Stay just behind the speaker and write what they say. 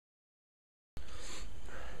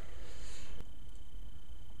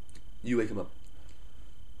You wake him up.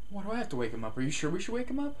 Why do I have to wake him up? Are you sure we should wake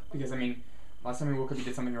him up? Because, I mean, last time we woke up he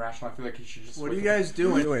did something irrational. I feel like he should just What are you guys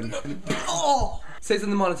doing? Oh! Say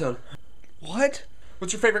something monotone. What?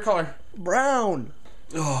 What's your favorite color? Brown.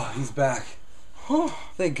 Oh, he's back.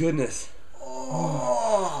 Thank goodness.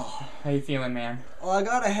 Oh. How you feeling, man? Oh, I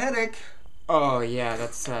got a headache. Oh, yeah,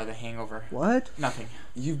 that's the hangover. What? Nothing.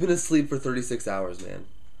 You've been asleep for 36 hours, man.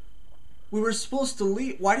 We were supposed to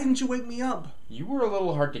leave. Why didn't you wake me up? You were a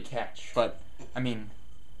little hard to catch, but, I mean,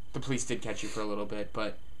 the police did catch you for a little bit,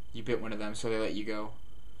 but you bit one of them, so they let you go.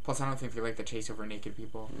 Plus, I don't think they like the chase over naked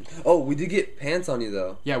people. Oh, we did get pants on you,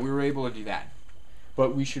 though. Yeah, we were able to do that.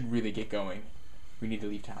 But we should really get going. We need to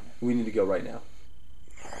leave town. We need to go right now.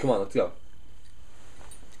 Come on, let's go.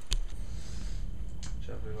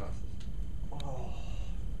 Shut up your glasses.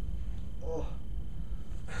 Oh.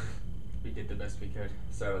 We did the best we could.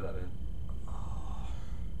 Sorry about that, man.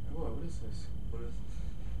 What is this?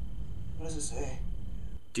 What does it say?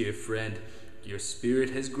 Dear friend, your spirit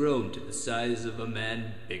has grown to the size of a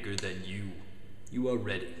man bigger than you. You are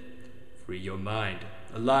ready. Free your mind.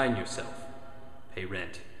 Align yourself. Pay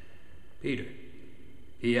rent. Peter.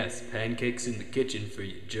 P.S. Pancakes in the kitchen for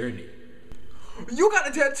your journey. You got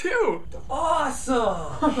a tattoo!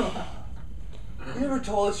 Awesome! You never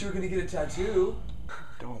told us you were going to get a tattoo.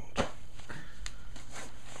 Don't.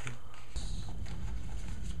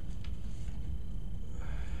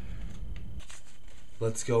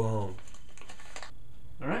 Let's go home.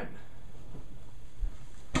 Alright.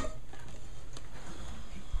 I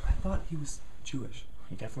thought he was Jewish.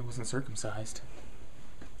 He definitely wasn't circumcised.